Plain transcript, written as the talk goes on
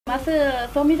Masa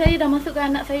suami saya dah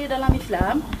masukkan anak saya dalam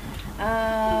Islam,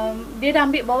 dia dah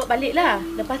bawa balik lah.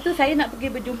 Lepas tu saya nak pergi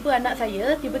berjumpa anak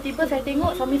saya. Tiba-tiba saya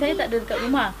tengok suami saya tak ada dekat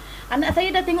rumah. Anak saya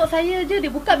dah tengok saya je,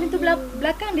 dia buka pintu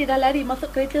belakang, dia dah lari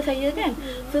masuk kereta saya kan.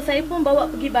 So saya pun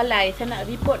bawa pergi balai. Saya nak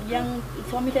report yang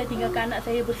suami saya tinggalkan anak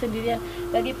saya bersendirian.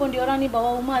 Lagipun diorang ni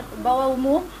bawah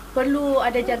umur, perlu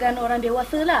ada jagaan orang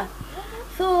dewasa lah.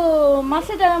 So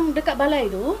masa dalam dekat balai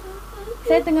tu,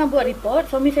 saya tengah buat report,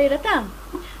 suami saya datang.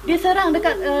 Dia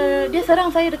serang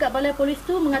saya dekat balai polis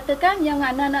tu, mengatakan yang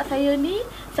anak-anak saya ni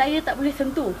saya tak boleh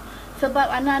sentuh.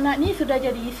 Sebab anak-anak ni sudah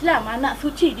jadi Islam, anak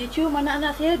suci. Dia cium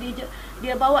anak-anak saya,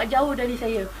 dia bawa jauh dari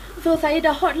saya. So saya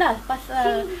dah hot lah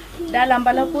dalam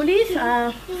balai polis.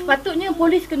 Sepatutnya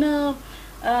polis kena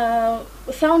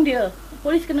sound dia.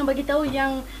 Polis kena bagi tahu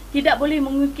yang tidak boleh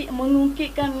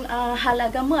mengungkitkan hal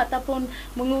agama ataupun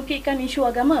mengungkitkan isu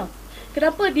agama.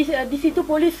 Kenapa di situ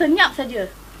polis senyap saja?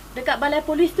 Dekat balai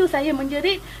polis tu saya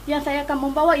menjerit yang saya akan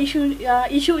membawa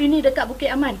isu ini dekat Bukit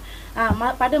Aman.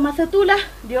 Pada masa itulah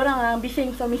diorang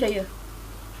bising suami saya.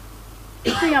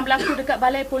 Itu yang berlaku dekat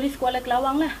balai polis Kuala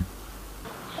Kelawang lah.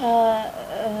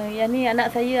 Yang ni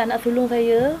anak saya, anak sulung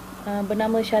saya,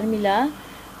 bernama Syarmila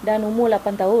dan umur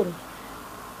 8 tahun.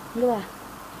 Luar.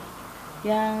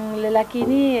 Yang lelaki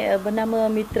ni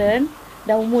bernama Mitran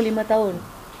dan umur 5 tahun.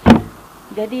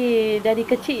 Jadi dari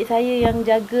kecil saya yang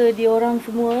jaga diorang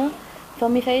semua.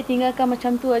 Suami saya tinggalkan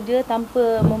macam tu aja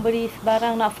tanpa memberi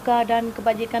sebarang nafkah dan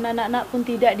kebajikan anak-anak pun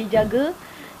tidak dijaga.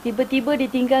 Tiba-tiba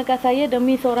ditinggalkan saya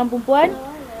demi seorang perempuan.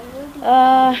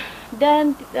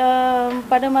 Dan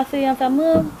pada masa yang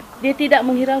sama dia tidak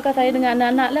menghiraukan saya dengan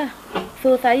anak-anak lah.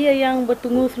 So saya yang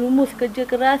bertunggus lumus kerja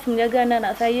keras menjaga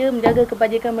anak-anak saya, menjaga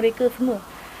kebajikan mereka semua.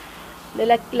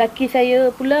 Lelaki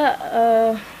saya pula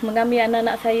mengambil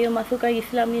anak-anak saya masukkan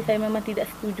Islam ni, saya memang tidak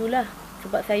setujulah.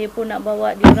 Sebab saya pun nak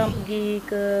bawa diorang pergi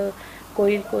ke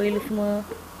koil-koil semua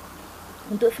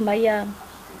untuk sembahyang.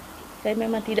 Saya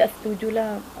memang tidak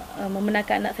setujulah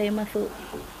membenarkan anak saya masuk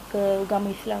ke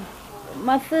agama Islam.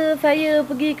 Masa saya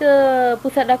pergi ke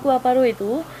pusat dakwah Paroi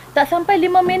tu, tak sampai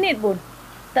 5 minit pun.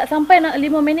 Tak sampai 5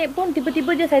 minit pun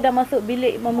tiba-tiba je saya dah masuk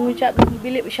bilik mengucap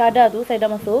bilik syahadah tu, saya dah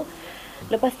masuk.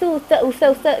 Lepas tu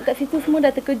ustaz-ustaz kat situ semua dah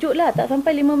terkejut lah. Tak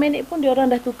sampai 5 minit pun diorang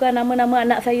dah tukar nama-nama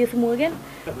anak saya semua kan.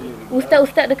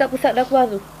 Ustaz-ustaz dekat pusat dakwah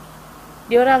tu,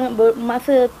 diorang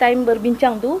masa time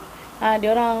berbincang tu,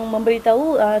 diorang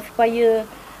memberitahu supaya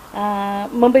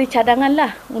memberi cadangan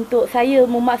lah untuk saya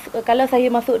kalau saya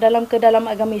masuk ke dalam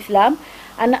agama Islam,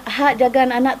 hak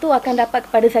jagaan anak tu akan dapat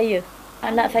kepada saya.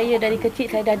 Anak saya dari kecil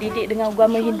saya dah didik dengan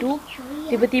agama Hindu.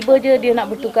 Tiba-tiba je dia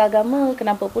nak bertukar agama,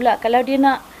 kenapa pula? Kalau dia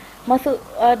nak masuk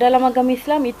dalam agama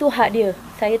Islam, itu hak dia.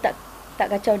 Saya tak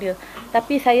kacau dia.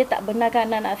 Tapi saya tak benarkan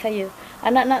anak-anak saya.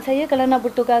 Anak-anak saya kalau nak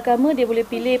bertukar agama, dia boleh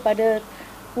pilih pada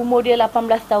umur dia 18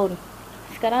 tahun.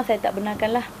 Sekarang saya tak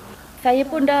benarkan lah. Saya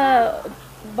pun dah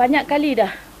banyak kali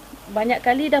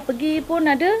dah pergi pun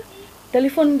ada.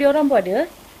 Telefon diorang pun ada.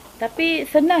 Tapi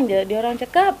senang je, diorang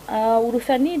cakap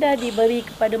urusan ni dah diberi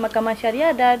kepada mahkamah syariah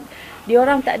dan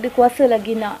diorang tak ada kuasa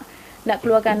lagi nak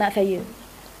keluarkan anak saya.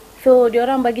 So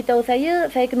diorang bagi tahu saya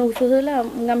kena usahalah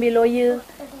mengambil lawyer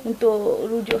untuk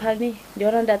rujuk hal ni.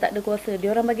 Diorang dah tak ada kuasa.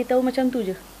 Diorang bagi tahu macam tu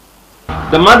je.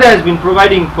 The mother has been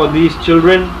providing for these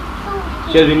children.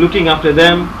 She has been looking after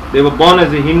them. They were born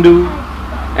as a Hindu,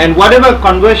 and whatever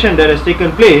conversion that has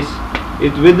taken place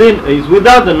is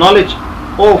without the knowledge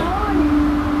of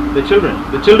the children.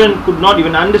 The children could not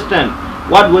even understand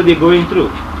what were they going through.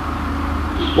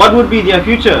 What would be their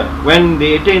future when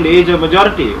they attain the age of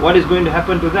majority? What is going to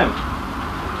happen to them?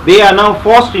 They are now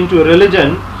forced into a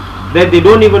religion that they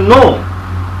don't even know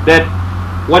that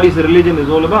what is the religion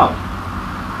is all about.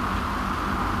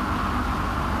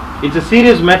 It's a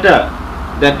serious matter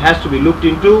that has to be looked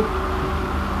into.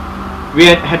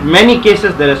 We had many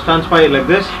cases that has transpired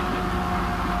like this,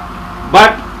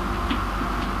 but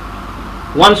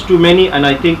once too many, and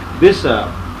I think this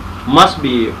must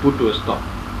be put to a stop.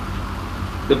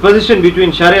 The position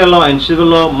between Sharia law and civil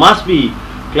law must be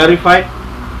clarified.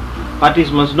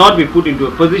 Parties must not be put into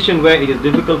a position where it is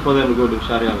difficult for them to go to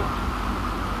Sharia law.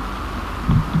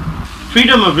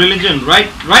 Freedom of religion, right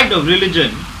of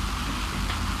religion,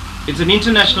 it's an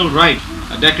international right,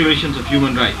 declarations of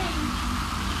human rights.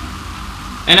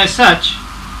 And as such,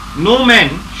 no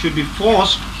man should be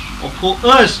forced or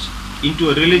coerced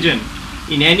into a religion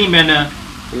in any manner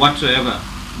whatsoever.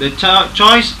 The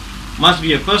choice must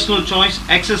be a personal choice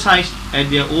exercised at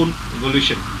their own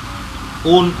volition,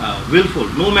 own willful.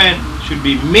 No man should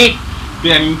be made to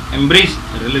embrace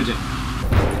a religion.